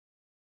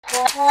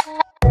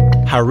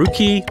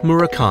Haruki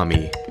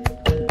Murakami.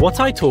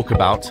 What I talk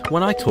about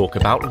when I talk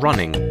about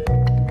running.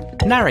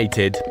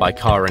 Narrated by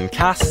Karen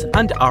Cass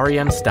and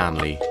Ariane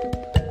Stanley.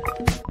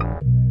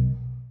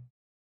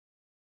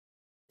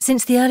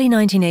 Since the early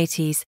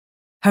 1980s,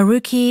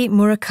 Haruki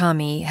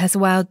Murakami has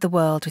wowed the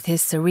world with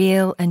his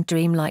surreal and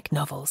dreamlike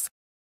novels.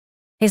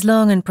 His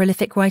long and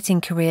prolific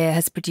writing career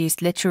has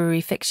produced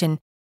literary fiction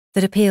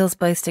that appeals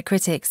both to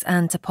critics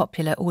and to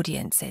popular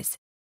audiences.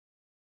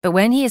 But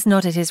when he is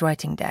not at his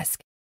writing desk,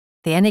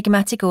 the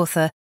enigmatic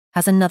author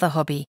has another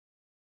hobby: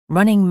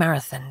 running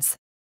marathons.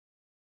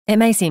 It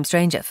may seem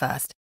strange at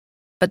first,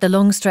 but the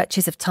long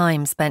stretches of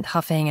time spent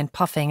huffing and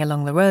puffing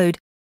along the road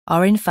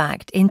are in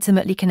fact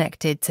intimately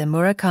connected to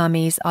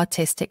Murakami's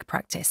artistic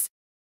practice.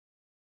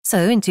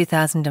 So in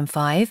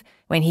 2005,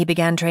 when he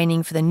began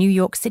training for the New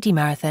York City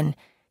Marathon,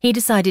 he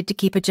decided to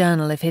keep a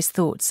journal of his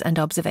thoughts and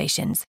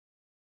observations.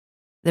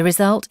 The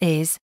result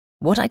is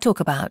What I Talk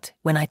About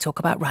When I Talk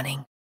About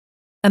Running,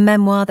 a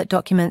memoir that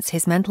documents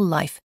his mental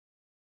life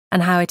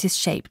and how it is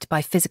shaped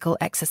by physical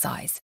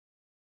exercise.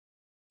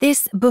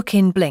 This book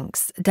in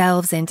blinks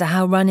delves into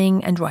how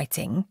running and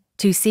writing,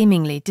 two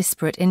seemingly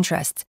disparate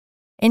interests,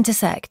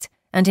 intersect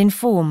and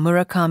inform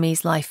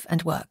Murakami's life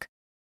and work.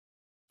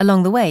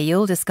 Along the way,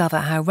 you'll discover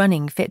how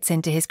running fits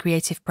into his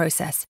creative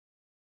process,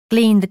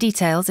 glean the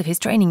details of his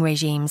training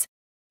regimes,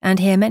 and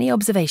hear many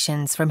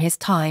observations from his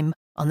time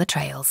on the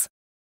trails.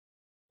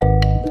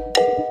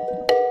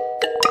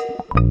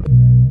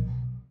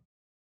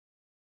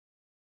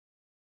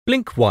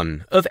 Blink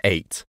 1 of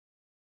 8.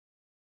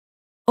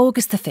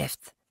 August the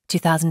 5th,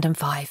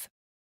 2005.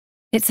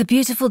 It's a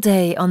beautiful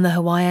day on the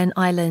Hawaiian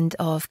island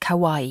of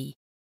Kauai.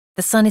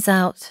 The sun is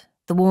out,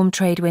 the warm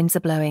trade winds are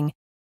blowing,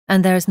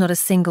 and there is not a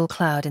single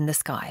cloud in the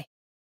sky.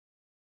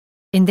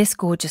 In this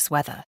gorgeous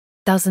weather,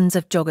 dozens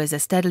of joggers are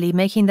steadily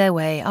making their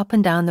way up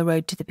and down the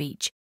road to the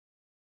beach.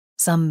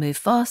 Some move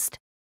fast,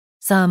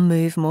 some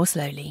move more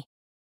slowly.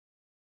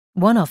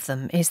 One of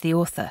them is the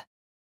author,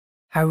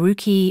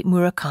 Haruki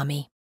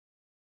Murakami.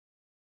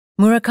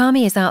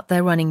 Murakami is out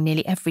there running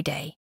nearly every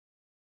day.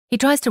 He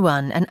tries to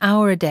run an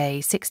hour a day,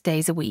 6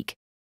 days a week.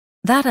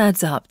 That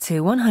adds up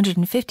to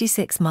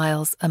 156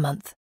 miles a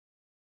month.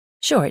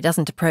 Sure, it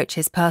doesn't approach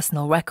his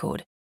personal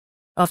record.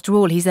 After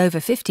all, he's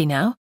over 50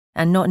 now,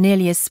 and not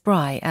nearly as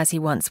spry as he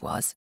once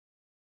was.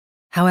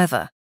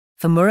 However,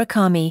 for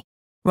Murakami,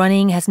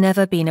 running has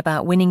never been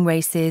about winning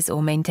races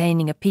or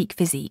maintaining a peak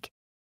physique.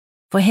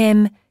 For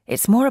him,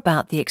 it's more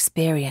about the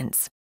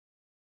experience.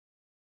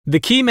 The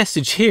key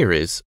message here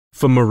is,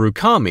 for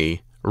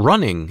Murakami,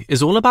 running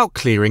is all about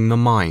clearing the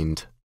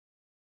mind.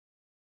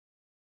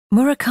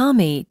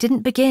 Murakami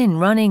didn't begin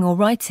running or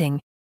writing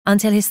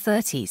until his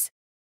 30s.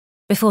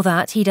 Before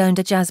that, he'd owned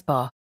a jazz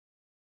bar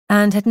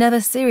and had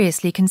never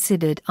seriously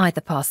considered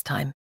either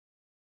pastime.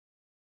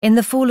 In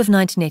the fall of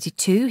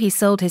 1982, he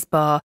sold his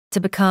bar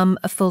to become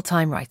a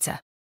full-time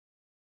writer.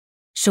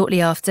 Shortly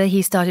after,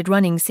 he started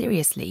running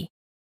seriously.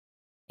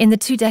 In the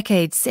 2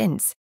 decades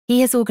since,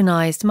 he has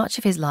organised much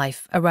of his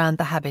life around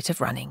the habit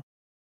of running.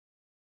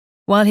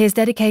 While his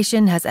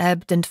dedication has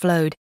ebbed and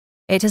flowed,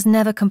 it has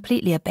never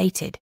completely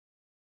abated.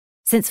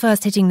 Since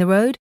first hitting the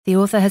road, the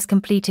author has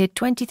completed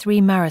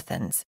 23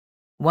 marathons,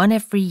 one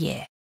every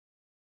year.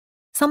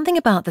 Something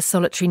about the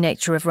solitary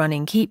nature of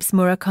running keeps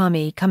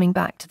Murakami coming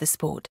back to the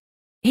sport.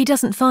 He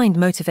doesn't find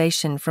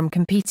motivation from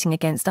competing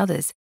against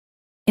others.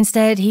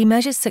 Instead, he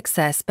measures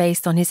success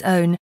based on his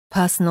own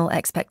personal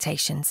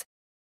expectations.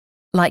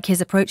 Like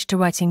his approach to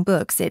writing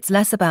books, it's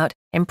less about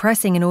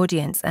impressing an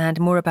audience and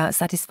more about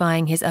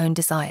satisfying his own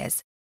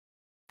desires.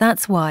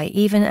 That's why,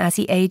 even as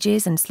he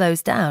ages and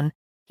slows down,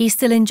 he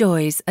still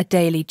enjoys a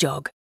daily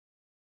jog.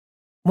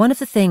 One of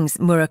the things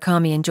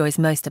Murakami enjoys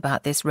most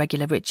about this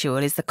regular ritual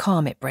is the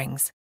calm it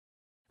brings.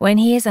 When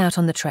he is out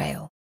on the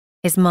trail,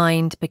 his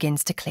mind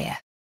begins to clear.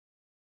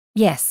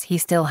 Yes, he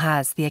still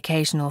has the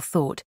occasional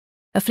thought,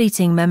 a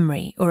fleeting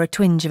memory or a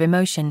twinge of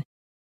emotion,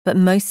 but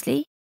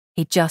mostly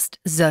he just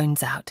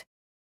zones out.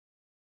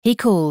 He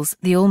calls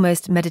the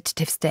almost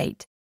meditative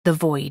state the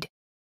void.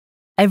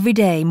 Every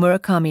day,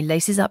 Murakami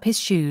laces up his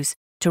shoes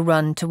to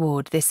run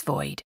toward this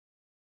void.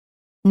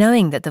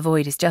 Knowing that the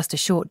void is just a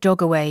short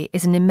jog away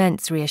is an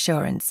immense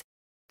reassurance.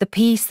 The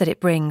peace that it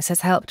brings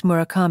has helped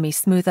Murakami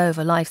smooth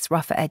over life's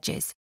rougher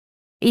edges.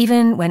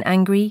 Even when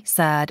angry,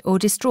 sad, or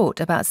distraught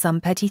about some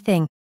petty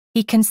thing,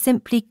 he can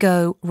simply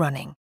go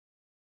running.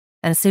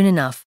 And soon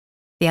enough,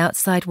 the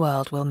outside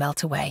world will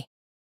melt away.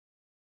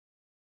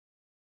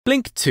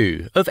 Blink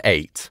 2 of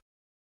 8.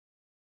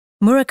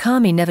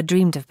 Murakami never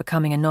dreamed of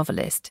becoming a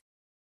novelist.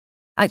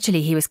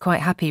 Actually, he was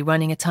quite happy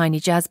running a tiny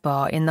jazz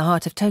bar in the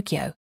heart of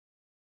Tokyo.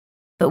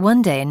 But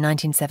one day in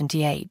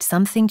 1978,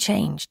 something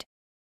changed.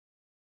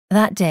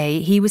 That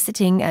day, he was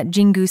sitting at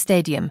Jingu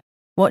Stadium,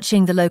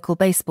 watching the local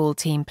baseball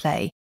team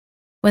play,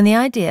 when the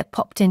idea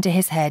popped into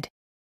his head: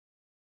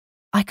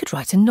 I could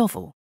write a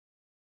novel.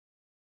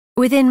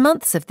 Within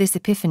months of this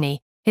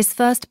epiphany, his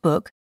first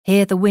book,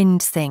 Hear the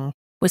Wind Sing,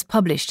 was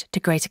published to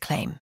great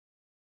acclaim.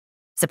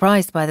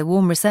 Surprised by the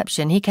warm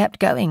reception, he kept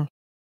going.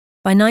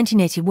 By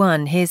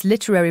 1981, his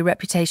literary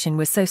reputation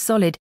was so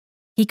solid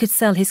he could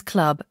sell his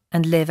club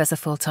and live as a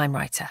full-time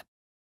writer.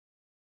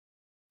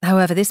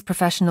 However, this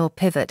professional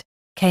pivot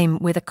came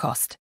with a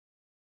cost.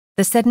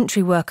 The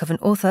sedentary work of an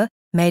author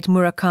made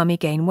Murakami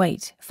gain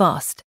weight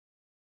fast.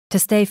 To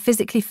stay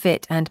physically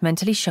fit and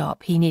mentally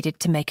sharp, he needed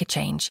to make a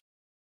change.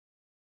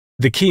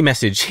 The key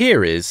message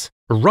here is,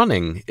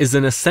 running is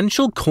an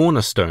essential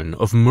cornerstone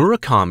of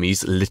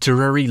Murakami's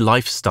literary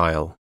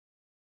lifestyle.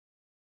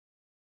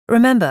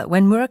 Remember,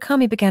 when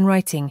Murakami began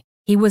writing,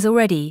 he was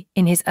already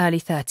in his early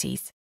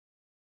 30s.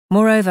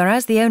 Moreover,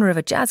 as the owner of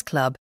a jazz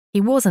club,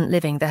 he wasn't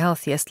living the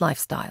healthiest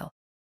lifestyle.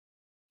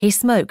 He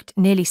smoked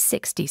nearly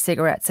 60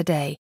 cigarettes a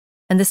day,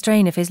 and the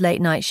strain of his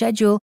late-night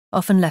schedule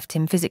often left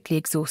him physically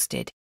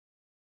exhausted.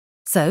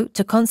 So,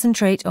 to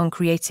concentrate on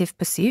creative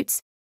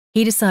pursuits,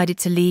 he decided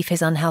to leave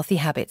his unhealthy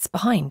habits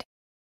behind.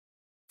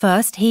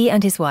 First, he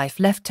and his wife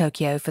left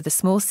Tokyo for the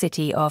small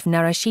city of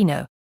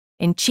Narashino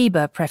in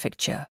Chiba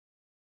Prefecture.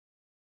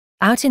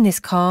 Out in this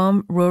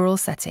calm, rural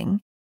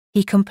setting,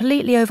 he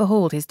completely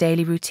overhauled his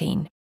daily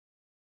routine.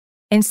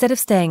 Instead of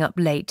staying up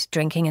late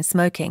drinking and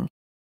smoking,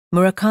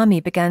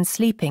 Murakami began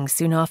sleeping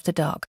soon after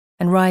dark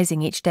and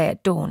rising each day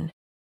at dawn.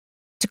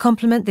 To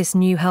complement this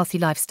new healthy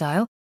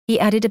lifestyle, he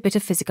added a bit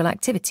of physical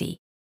activity.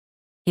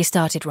 He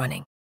started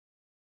running.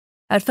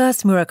 At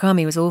first,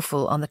 Murakami was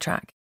awful on the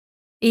track.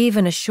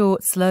 Even a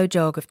short, slow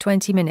jog of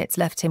 20 minutes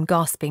left him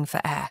gasping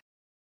for air.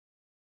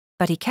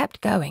 But he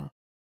kept going.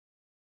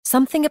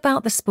 Something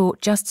about the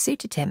sport just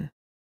suited him.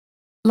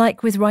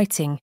 Like with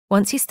writing,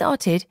 once he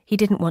started, he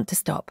didn't want to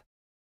stop.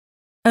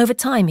 Over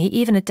time, he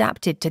even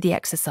adapted to the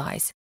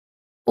exercise.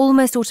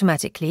 Almost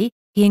automatically,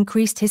 he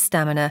increased his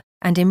stamina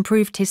and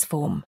improved his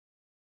form.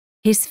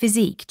 His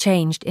physique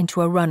changed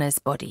into a runner's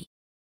body.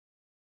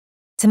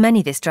 To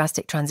many, this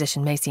drastic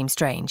transition may seem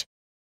strange.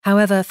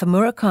 However, for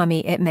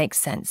Murakami, it makes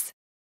sense.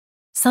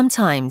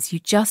 Sometimes you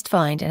just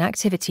find an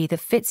activity that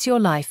fits your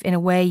life in a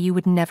way you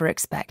would never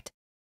expect.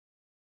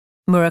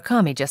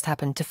 Murakami just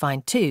happened to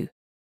find two: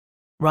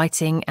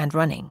 writing and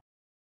running.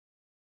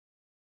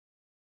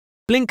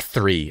 Blink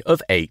 3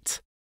 of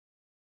 8.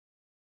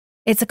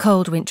 It's a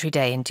cold, wintry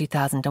day in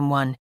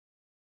 2001.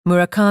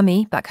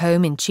 Murakami, back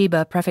home in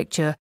Chiba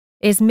Prefecture,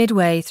 is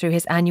midway through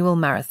his annual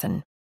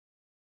marathon.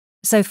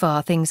 So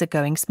far, things are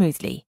going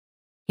smoothly.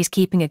 He's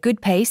keeping a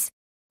good pace,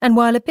 and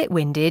while a bit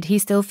winded, he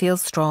still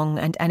feels strong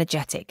and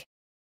energetic.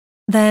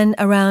 Then,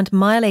 around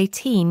mile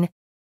 18,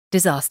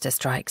 disaster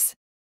strikes.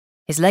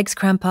 His legs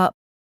cramp up,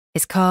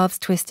 his calves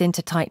twist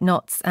into tight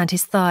knots, and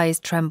his thighs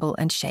tremble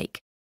and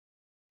shake.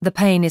 The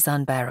pain is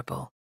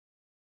unbearable.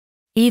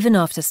 Even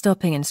after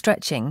stopping and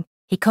stretching,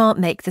 he can't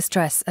make the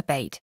stress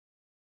abate.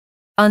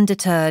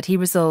 Undeterred, he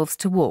resolves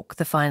to walk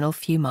the final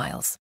few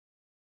miles.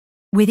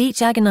 With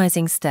each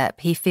agonizing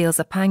step, he feels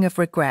a pang of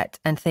regret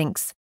and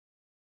thinks,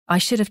 "I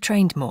should have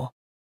trained more."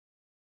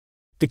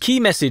 The key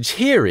message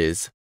here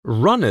is,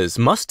 runners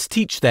must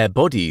teach their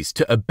bodies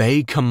to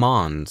obey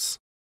commands.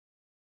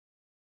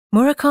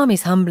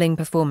 Murakami's humbling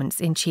performance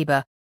in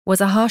Chiba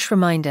was a harsh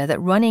reminder that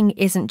running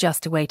isn't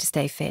just a way to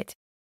stay fit,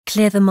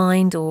 clear the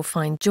mind, or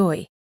find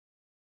joy.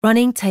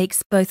 Running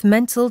takes both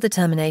mental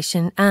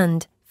determination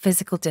and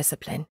physical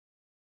discipline.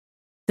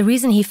 The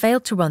reason he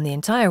failed to run the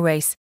entire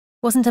race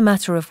wasn't a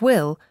matter of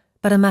will,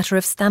 but a matter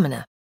of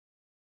stamina.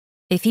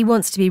 If he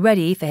wants to be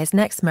ready for his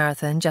next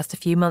marathon just a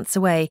few months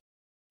away,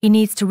 he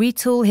needs to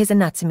retool his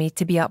anatomy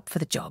to be up for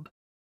the job.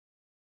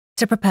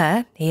 To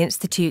prepare, he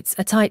institutes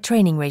a tight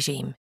training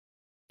regime.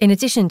 In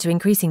addition to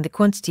increasing the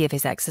quantity of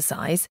his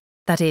exercise,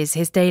 that is,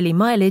 his daily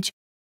mileage,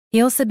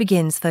 he also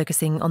begins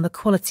focusing on the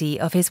quality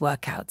of his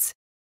workouts.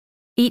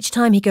 Each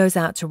time he goes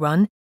out to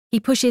run, he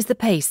pushes the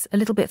pace a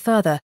little bit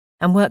further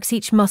and works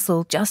each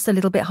muscle just a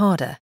little bit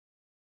harder.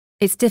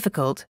 It's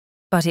difficult,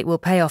 but it will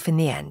pay off in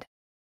the end.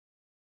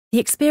 The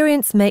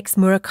experience makes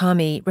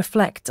Murakami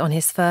reflect on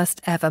his first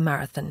ever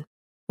marathon,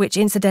 which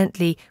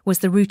incidentally was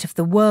the route of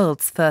the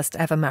world's first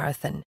ever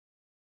marathon,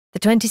 the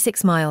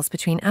 26 miles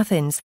between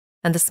Athens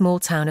and the small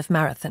town of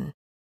Marathon.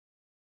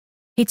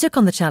 He took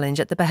on the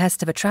challenge at the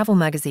behest of a travel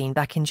magazine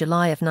back in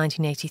July of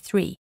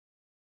 1983.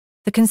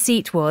 The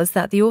conceit was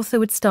that the author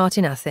would start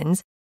in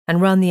Athens and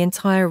run the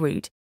entire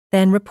route,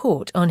 then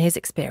report on his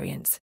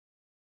experience.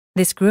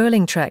 This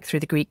grueling trek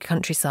through the Greek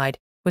countryside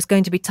was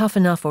going to be tough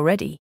enough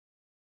already.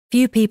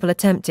 Few people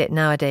attempt it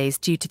nowadays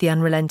due to the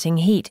unrelenting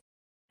heat,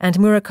 and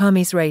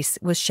Murakami's race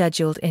was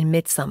scheduled in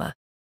midsummer,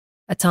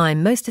 a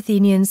time most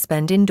Athenians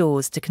spend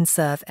indoors to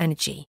conserve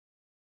energy.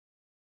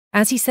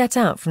 As he set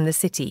out from the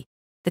city,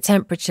 the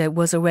temperature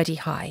was already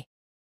high.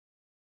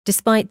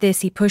 Despite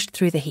this, he pushed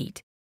through the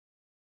heat.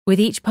 With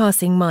each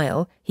passing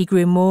mile, he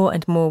grew more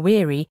and more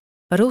weary,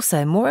 but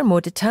also more and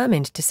more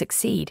determined to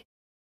succeed.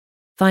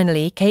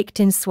 Finally, caked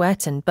in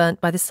sweat and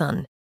burnt by the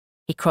sun,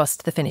 he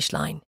crossed the finish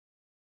line.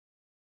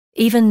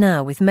 Even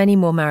now, with many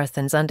more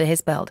marathons under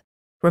his belt,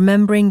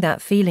 remembering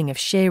that feeling of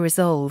sheer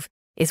resolve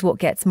is what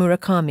gets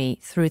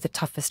Murakami through the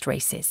toughest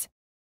races.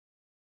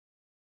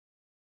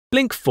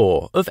 Blink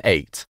 4 of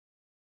 8.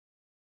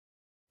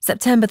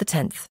 September the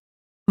 10th.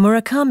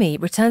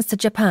 Murakami returns to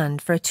Japan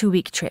for a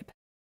 2-week trip.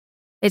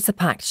 It's a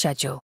packed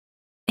schedule.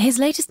 His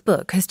latest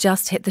book has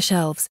just hit the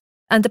shelves,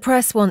 and the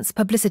press wants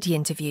publicity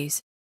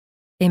interviews.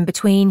 In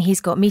between,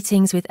 he's got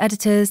meetings with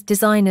editors,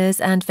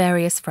 designers, and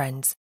various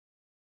friends.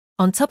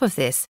 On top of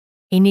this,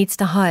 he needs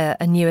to hire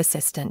a new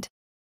assistant.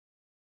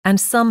 And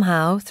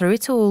somehow, through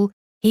it all,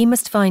 he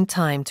must find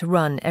time to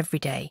run every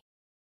day.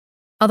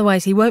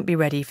 Otherwise, he won't be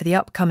ready for the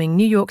upcoming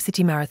New York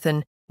City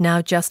Marathon,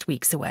 now just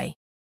weeks away.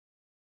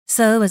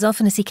 So, as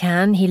often as he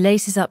can, he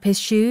laces up his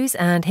shoes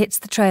and hits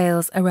the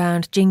trails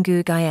around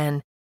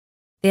Jingu-Gaien,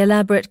 the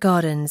elaborate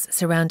gardens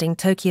surrounding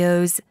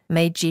Tokyo's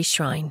Meiji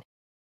Shrine.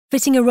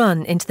 Fitting a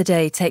run into the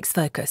day takes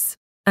focus,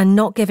 and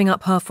not giving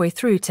up halfway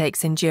through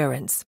takes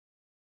endurance.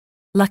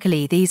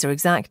 Luckily, these are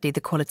exactly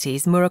the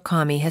qualities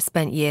Murakami has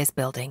spent years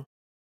building.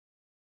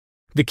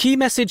 The key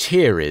message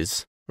here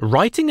is,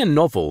 writing a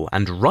novel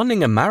and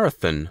running a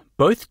marathon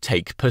both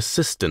take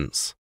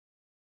persistence.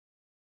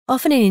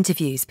 Often in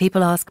interviews,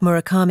 people ask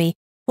Murakami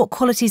what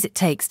qualities it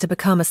takes to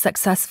become a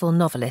successful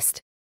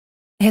novelist.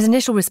 His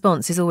initial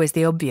response is always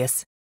the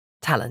obvious: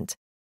 talent.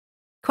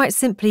 Quite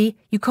simply,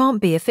 you can't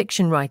be a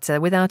fiction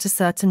writer without a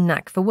certain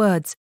knack for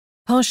words,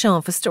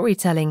 penchant for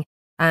storytelling,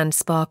 and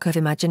spark of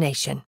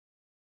imagination.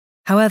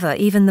 However,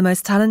 even the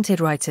most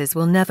talented writers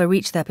will never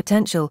reach their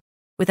potential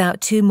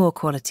without 2 more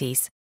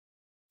qualities: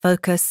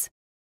 focus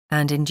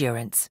and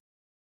endurance.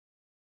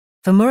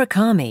 For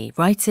Murakami,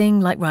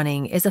 writing, like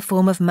running, is a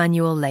form of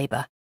manual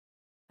labour.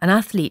 An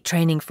athlete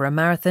training for a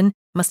marathon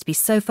must be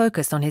so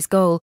focused on his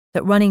goal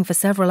that running for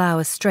several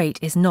hours straight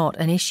is not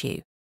an issue.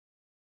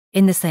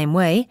 In the same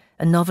way,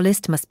 a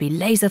novelist must be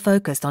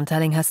laser-focused on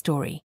telling her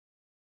story.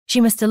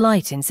 She must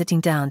delight in sitting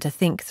down to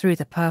think through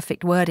the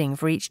perfect wording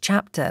for each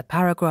chapter,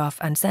 paragraph,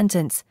 and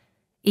sentence,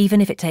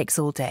 even if it takes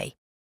all day.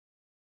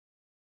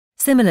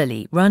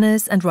 Similarly,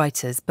 runners and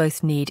writers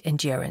both need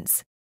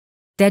endurance.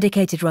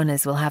 Dedicated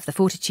runners will have the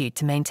fortitude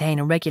to maintain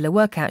a regular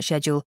workout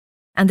schedule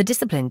and the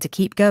discipline to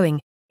keep going,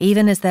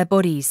 even as their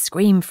bodies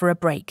scream for a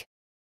break.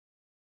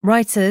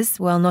 Writers,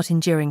 while not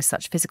enduring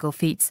such physical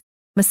feats,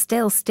 must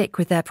still stick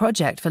with their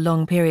project for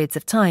long periods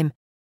of time.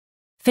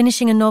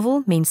 Finishing a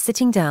novel means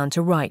sitting down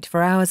to write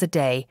for hours a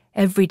day,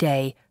 every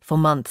day, for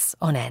months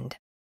on end.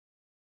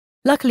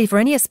 Luckily for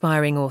any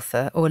aspiring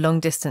author or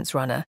long-distance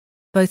runner,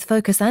 both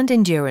focus and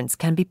endurance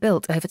can be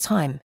built over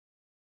time.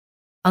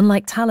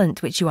 Unlike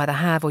talent, which you either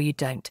have or you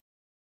don't,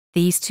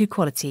 these 2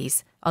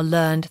 qualities are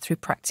learned through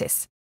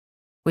practice.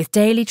 With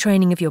daily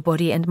training of your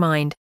body and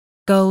mind,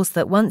 goals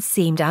that once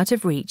seemed out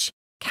of reach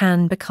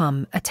can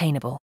become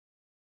attainable.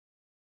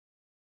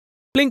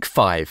 Link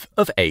 5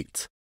 of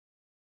 8.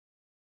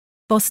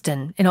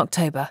 Boston in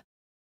October.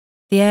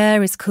 The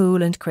air is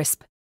cool and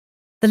crisp.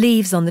 The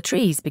leaves on the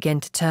trees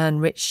begin to turn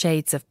rich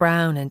shades of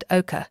brown and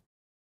ochre.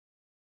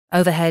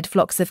 Overhead,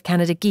 flocks of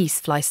Canada geese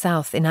fly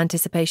south in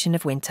anticipation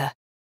of winter.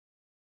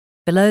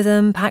 Below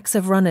them, packs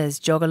of runners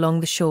jog along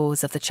the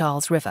shores of the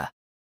Charles River.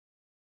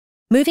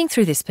 Moving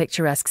through this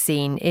picturesque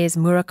scene is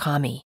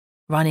Murakami,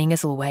 running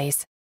as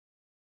always.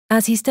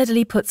 As he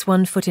steadily puts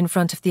one foot in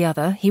front of the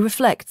other, he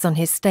reflects on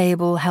his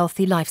stable,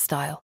 healthy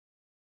lifestyle.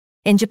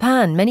 In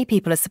Japan, many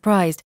people are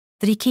surprised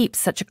that he keeps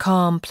such a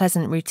calm,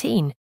 pleasant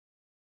routine.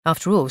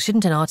 After all,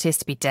 shouldn't an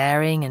artist be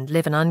daring and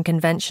live an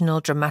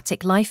unconventional,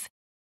 dramatic life?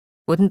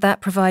 Wouldn't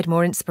that provide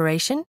more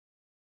inspiration?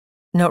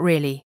 Not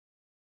really.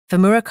 For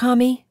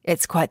Murakami,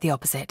 it's quite the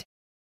opposite.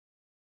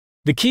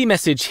 The key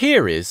message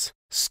here is,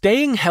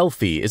 staying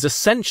healthy is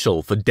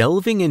essential for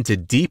delving into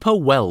deeper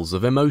wells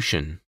of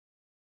emotion.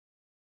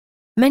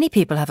 Many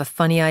people have a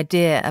funny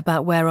idea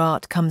about where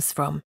art comes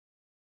from.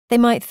 They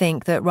might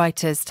think that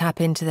writers tap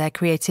into their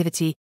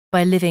creativity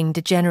by living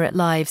degenerate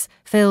lives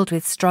filled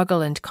with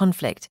struggle and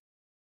conflict.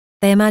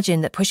 They imagine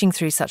that pushing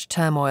through such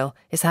turmoil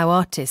is how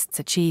artists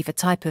achieve a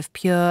type of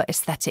pure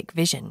aesthetic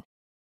vision.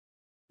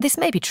 This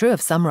may be true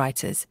of some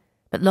writers,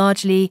 but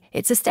largely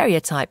it's a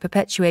stereotype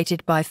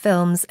perpetuated by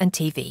films and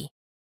TV.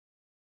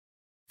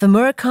 For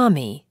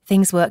Murakami,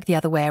 things work the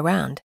other way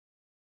around.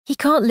 He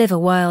can't live a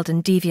wild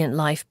and deviant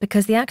life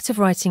because the act of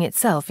writing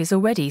itself is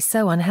already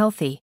so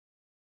unhealthy.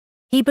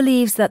 He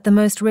believes that the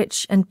most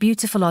rich and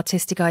beautiful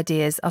artistic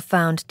ideas are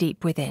found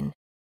deep within.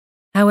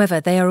 However,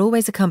 they are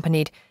always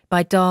accompanied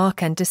by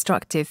dark and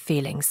destructive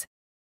feelings.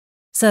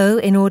 So,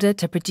 in order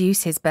to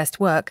produce his best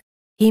work,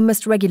 he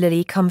must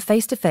regularly come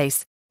face to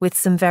face with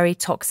some very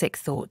toxic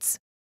thoughts.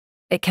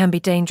 It can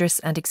be dangerous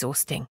and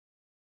exhausting.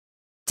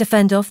 To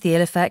fend off the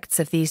ill effects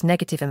of these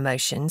negative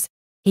emotions,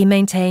 he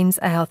maintains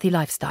a healthy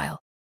lifestyle.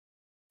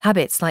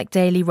 Habits like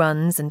daily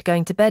runs and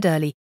going to bed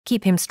early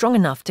keep him strong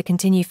enough to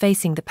continue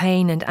facing the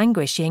pain and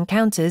anguish he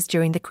encounters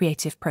during the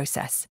creative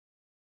process.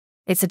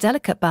 It's a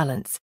delicate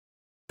balance,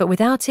 but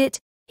without it,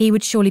 he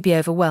would surely be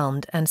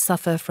overwhelmed and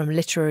suffer from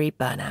literary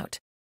burnout.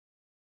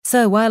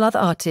 So while other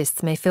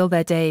artists may fill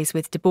their days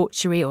with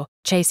debauchery or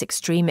chase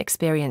extreme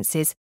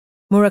experiences,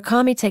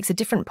 Murakami takes a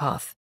different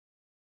path.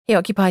 He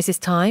occupies his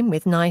time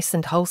with nice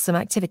and wholesome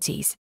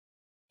activities.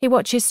 He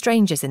watches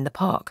strangers in the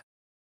park.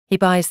 He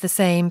buys the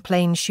same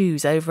plain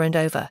shoes over and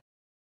over.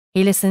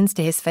 He listens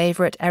to his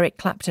favourite Eric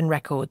Clapton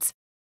records.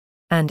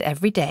 And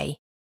every day,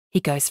 he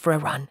goes for a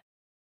run.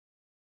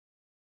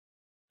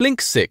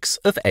 Blink 6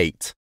 of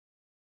 8.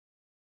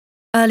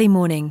 Early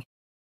morning.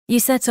 You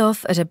set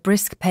off at a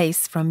brisk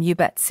pace from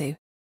Ubetsu,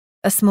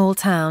 a small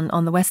town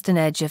on the western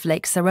edge of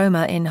Lake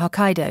Saroma in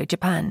Hokkaido,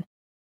 Japan.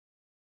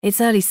 It's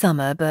early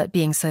summer, but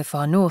being so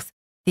far north,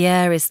 the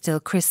air is still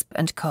crisp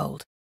and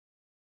cold.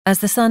 As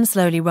the sun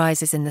slowly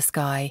rises in the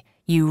sky,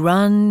 you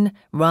run,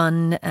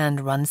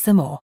 and run some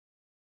more.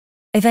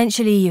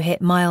 Eventually you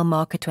hit mile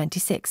marker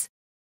 26,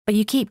 but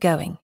you keep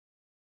going.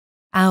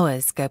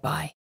 Hours go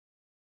by.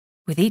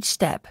 With each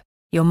step,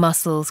 your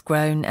muscles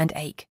groan and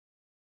ache.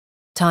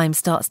 Time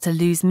starts to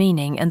lose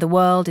meaning and the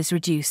world is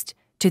reduced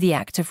to the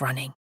act of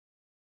running.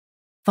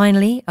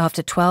 Finally,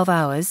 after 12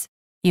 hours,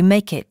 you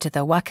make it to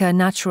the Waka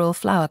Natural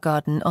Flower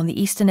Garden on the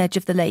eastern edge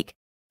of the lake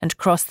and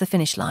cross the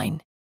finish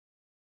line.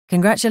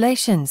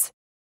 Congratulations!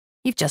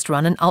 You've just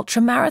run an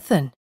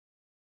ultramarathon.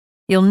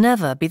 You'll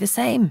never be the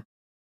same.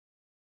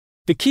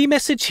 The key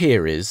message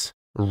here is,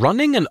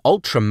 running an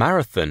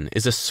ultramarathon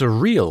is a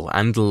surreal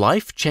and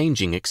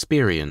life-changing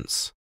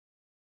experience.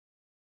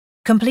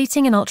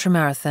 Completing an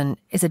ultramarathon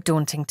is a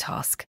daunting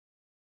task,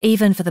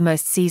 even for the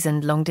most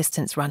seasoned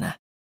long-distance runner.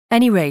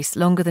 Any race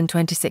longer than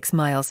 26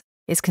 miles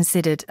is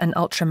considered an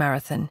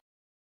ultramarathon.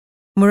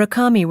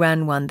 Murakami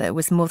ran one that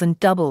was more than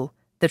double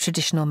the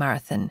traditional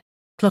marathon,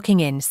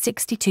 clocking in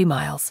 62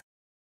 miles.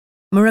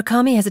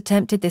 Murakami has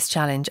attempted this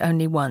challenge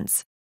only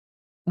once.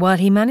 While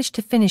he managed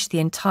to finish the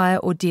entire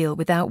ordeal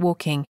without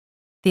walking,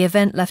 the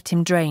event left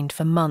him drained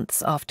for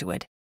months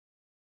afterward.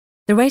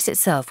 The race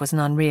itself was an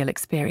unreal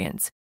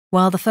experience.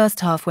 While the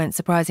first half went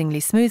surprisingly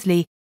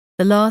smoothly,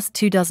 the last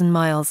 24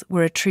 miles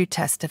were a true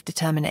test of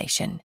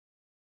determination.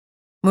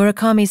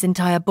 Murakami's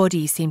entire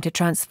body seemed to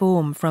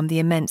transform from the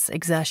immense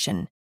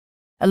exertion.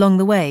 Along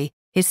the way,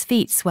 his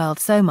feet swelled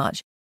so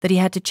much that he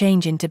had to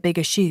change into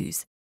bigger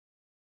shoes.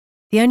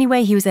 The only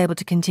way he was able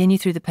to continue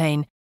through the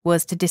pain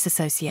was to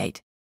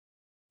disassociate.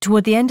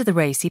 Toward the end of the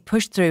race, he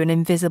pushed through an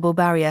invisible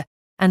barrier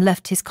and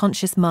left his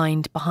conscious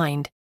mind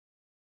behind.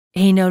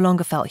 He no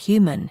longer felt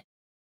human.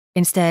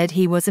 Instead,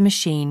 he was a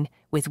machine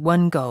with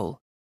one goal: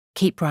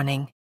 keep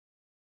running.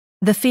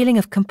 The feeling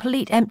of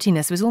complete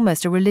emptiness was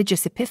almost a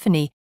religious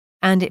epiphany,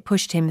 and it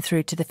pushed him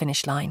through to the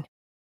finish line.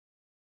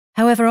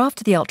 However,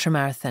 after the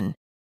ultramarathon,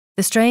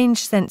 the strange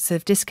sense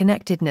of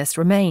disconnectedness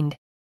remained.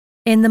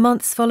 In the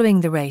months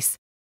following the race,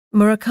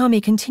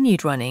 Murakami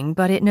continued running,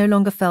 but it no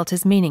longer felt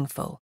as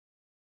meaningful.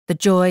 The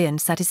joy and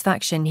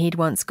satisfaction he'd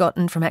once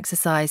gotten from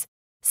exercise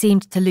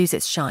seemed to lose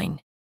its shine.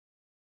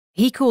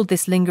 He called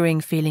this lingering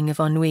feeling of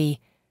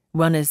ennui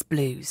runner's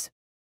blues.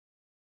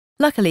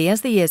 Luckily,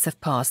 as the years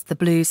have passed, the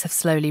blues have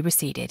slowly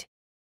receded.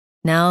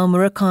 Now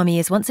Murakami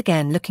is once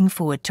again looking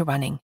forward to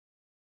running.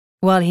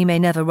 While he may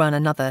never run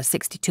another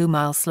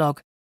 62-mile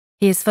slog,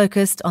 he is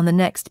focused on the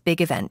next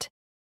big event,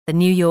 the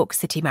New York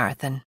City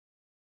Marathon.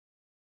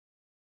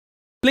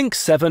 Blink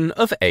 7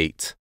 of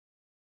 8.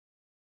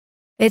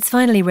 It's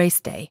finally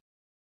race day.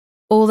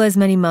 All those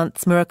many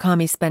months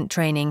Murakami spent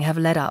training have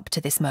led up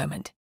to this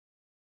moment.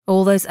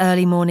 All those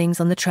early mornings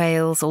on the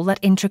trails, all that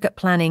intricate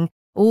planning,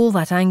 all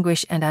that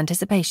anguish and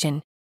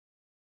anticipation.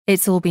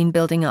 It's all been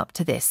building up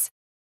to this,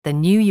 the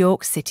New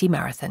York City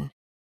Marathon.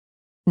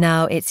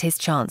 Now it's his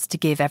chance to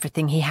give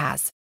everything he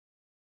has.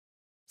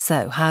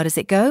 So, how does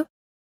it go?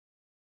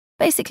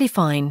 Basically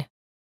fine.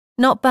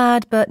 Not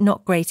bad, but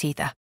not great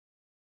either.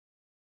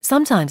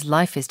 Sometimes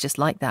life is just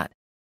like that.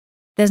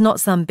 There's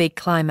not some big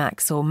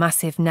climax or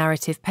massive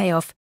narrative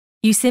payoff.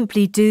 You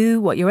simply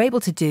do what you're able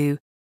to do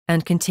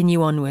and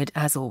continue onward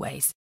as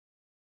always.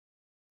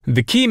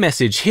 The key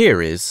message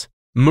here is,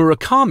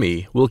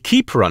 Murakami will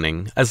keep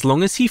running as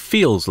long as he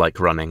feels like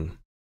running.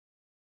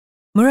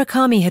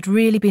 Murakami had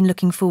really been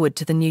looking forward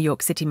to the New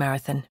York City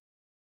Marathon.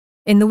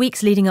 In the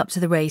weeks leading up to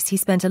the race, he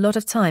spent a lot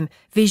of time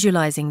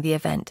visualizing the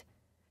event.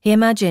 He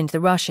imagined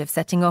the rush of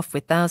setting off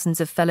with thousands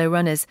of fellow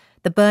runners,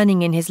 the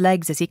burning in his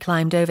legs as he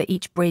climbed over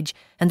each bridge,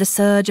 and the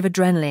surge of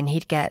adrenaline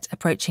he'd get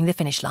approaching the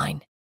finish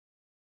line.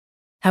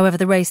 However,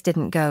 the race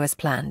didn't go as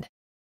planned.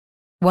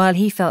 While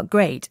he felt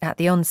great at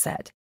the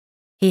onset,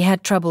 he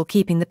had trouble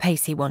keeping the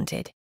pace he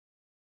wanted.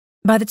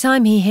 By the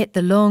time he hit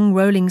the long,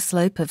 rolling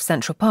slope of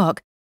Central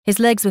Park, his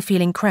legs were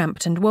feeling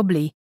cramped and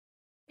wobbly.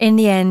 In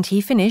the end, he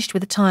finished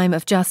with a time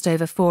of just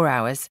over 4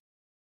 hours.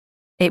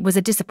 It was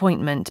a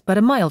disappointment, but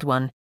a mild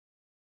one.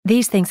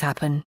 These things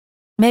happen.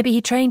 Maybe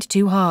he trained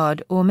too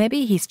hard, or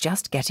maybe he's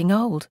just getting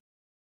old.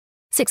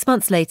 6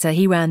 months later,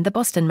 he ran the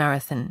Boston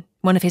Marathon,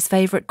 one of his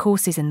favourite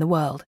courses in the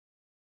world.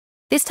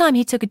 This time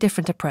he took a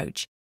different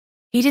approach.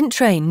 He didn't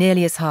train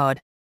nearly as hard,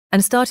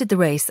 and started the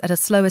race at a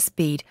slower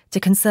speed to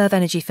conserve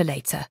energy for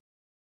later.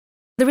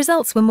 The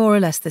results were more or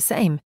less the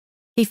same.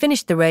 He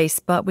finished the race,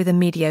 but with a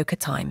mediocre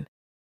time.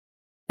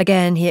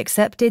 Again, he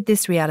accepted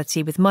this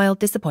reality with mild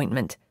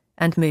disappointment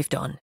and moved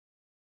on.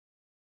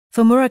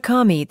 For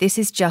Murakami, this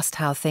is just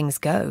how things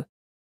go.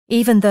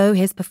 Even though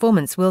his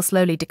performance will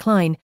slowly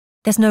decline,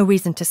 there's no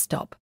reason to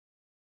stop.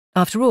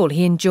 After all,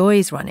 he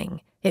enjoys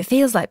running. It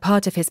feels like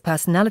part of his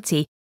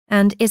personality,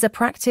 and is a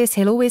practice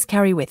he'll always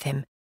carry with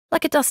him,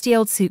 like a dusty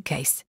old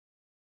suitcase.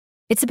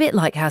 It's a bit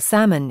like how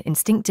salmon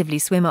instinctively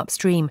swim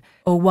upstream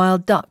or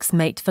wild ducks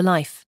mate for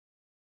life.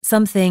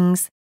 Some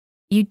things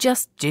you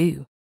just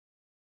do.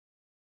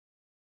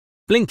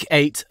 Blink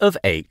 8 of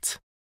 8.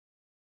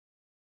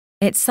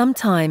 It's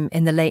sometime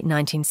in the late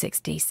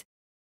 1960s.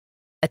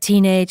 A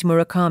teenage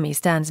Murakami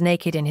stands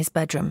naked in his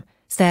bedroom,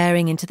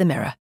 staring into the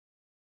mirror.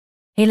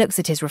 He looks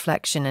at his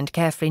reflection and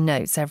carefully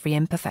notes every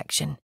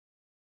imperfection.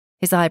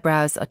 His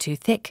eyebrows are too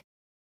thick,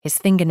 his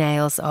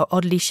fingernails are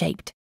oddly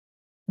shaped.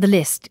 The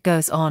list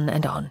goes on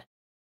and on.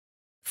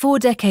 4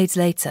 decades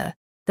later,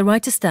 the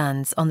writer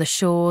stands on the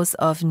shores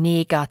of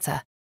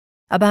Niigata,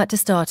 about to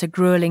start a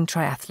grueling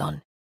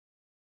triathlon.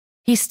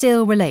 He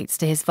still relates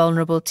to his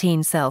vulnerable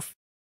teen self.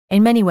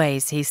 In many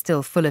ways, he's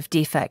still full of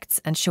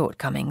defects and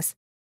shortcomings.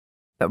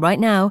 But right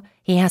now,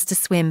 he has to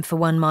swim for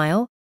 1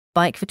 mile,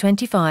 bike for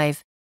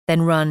 25,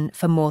 then run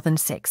for more than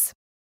 6.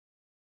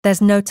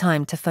 There's no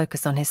time to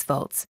focus on his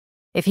faults.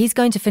 If he's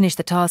going to finish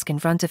the task in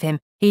front of him,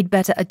 he'd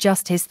better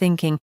adjust his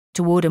thinking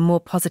toward a more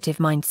positive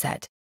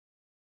mindset.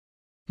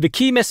 The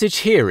key message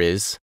here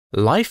is,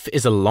 life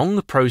is a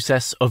long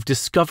process of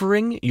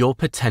discovering your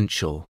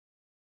potential.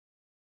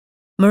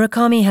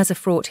 Murakami has a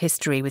fraught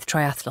history with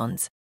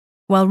triathlons.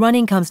 While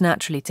running comes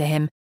naturally to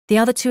him, the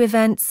other 2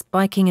 events,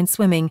 biking and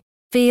swimming,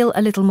 feel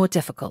a little more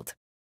difficult.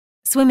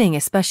 Swimming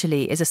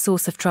especially is a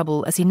source of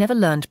trouble as he never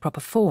learned proper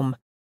form.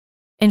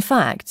 In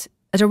fact,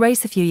 at a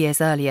race a few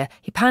years earlier,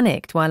 he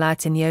panicked while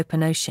out in the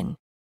open ocean.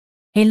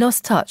 He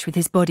lost touch with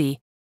his body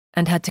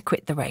and had to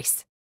quit the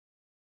race.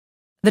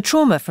 The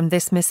trauma from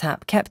this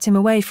mishap kept him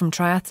away from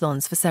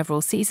triathlons for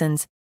several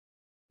seasons.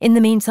 In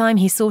the meantime,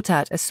 he sought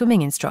out a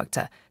swimming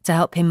instructor to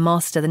help him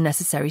master the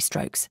necessary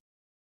strokes.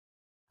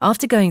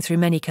 After going through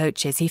many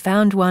coaches, he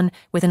found one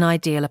with an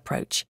ideal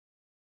approach.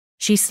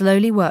 She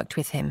slowly worked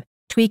with him,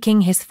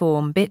 tweaking his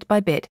form bit by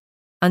bit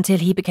until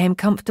he became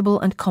comfortable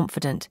and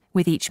confident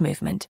with each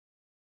movement.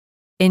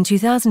 In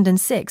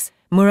 2006,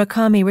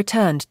 Murakami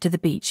returned to the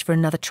beach for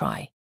another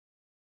try.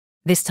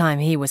 This time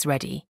he was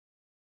ready.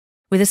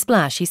 With a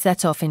splash, he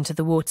set off into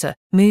the water,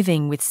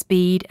 moving with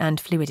speed and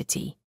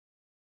fluidity.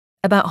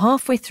 About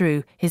halfway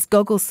through, his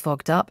goggles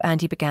fogged up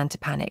and he began to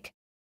panic.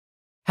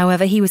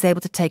 However, he was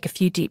able to take a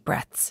few deep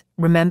breaths,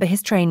 remember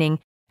his training,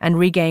 and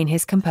regain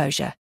his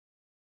composure.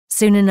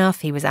 Soon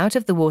enough, he was out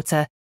of the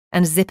water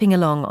and zipping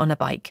along on a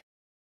bike.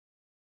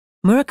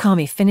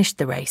 Murakami finished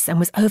the race and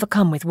was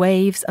overcome with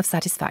waves of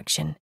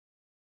satisfaction.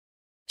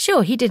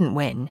 Sure, he didn't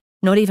win,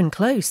 not even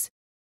close,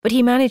 but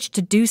he managed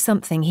to do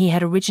something he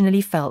had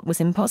originally felt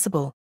was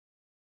impossible.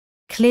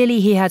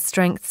 Clearly, he had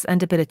strengths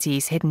and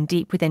abilities hidden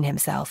deep within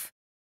himself.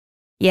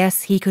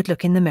 Yes, he could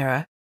look in the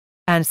mirror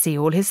and see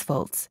all his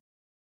faults,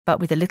 but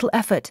with a little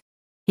effort,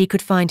 he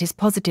could find his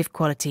positive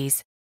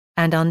qualities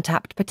and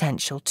untapped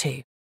potential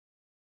too.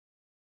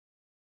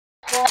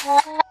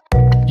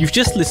 You've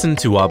just listened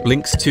to our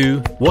Blinks to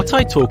What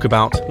I Talk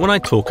About When I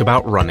Talk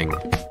About Running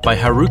by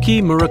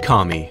Haruki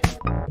Murakami.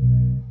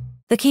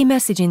 The key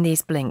message in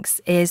these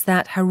blinks is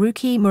that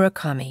Haruki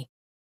Murakami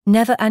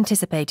never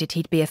anticipated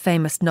he'd be a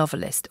famous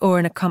novelist or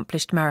an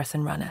accomplished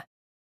marathon runner.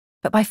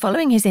 But by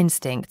following his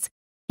instincts,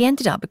 he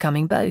ended up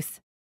becoming both.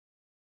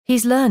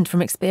 He's learned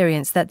from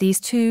experience that these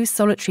 2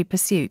 solitary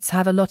pursuits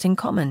have a lot in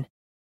common.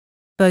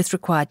 Both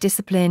require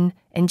discipline,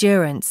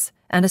 endurance,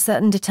 and a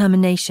certain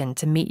determination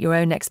to meet your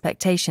own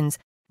expectations,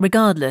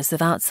 regardless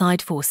of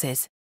outside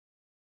forces.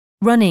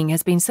 Running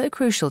has been so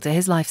crucial to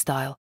his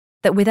lifestyle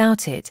that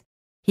without it,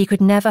 he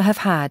could never have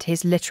had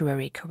his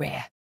literary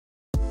career.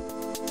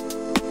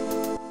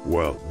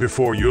 Well,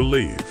 before you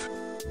leave,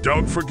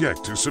 don't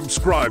forget to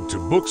subscribe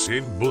to Books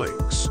in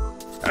Blinks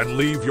and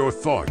leave your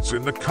thoughts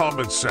in the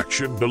comments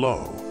section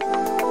below.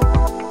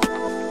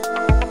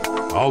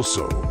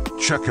 Also,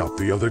 check out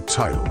the other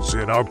titles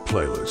in our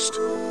playlist.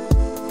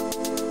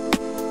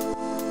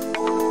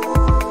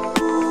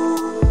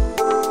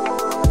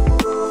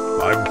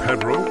 I'm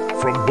Pedro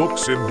from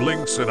Books in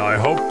Blinks, and I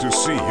hope to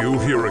see you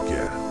here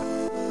again.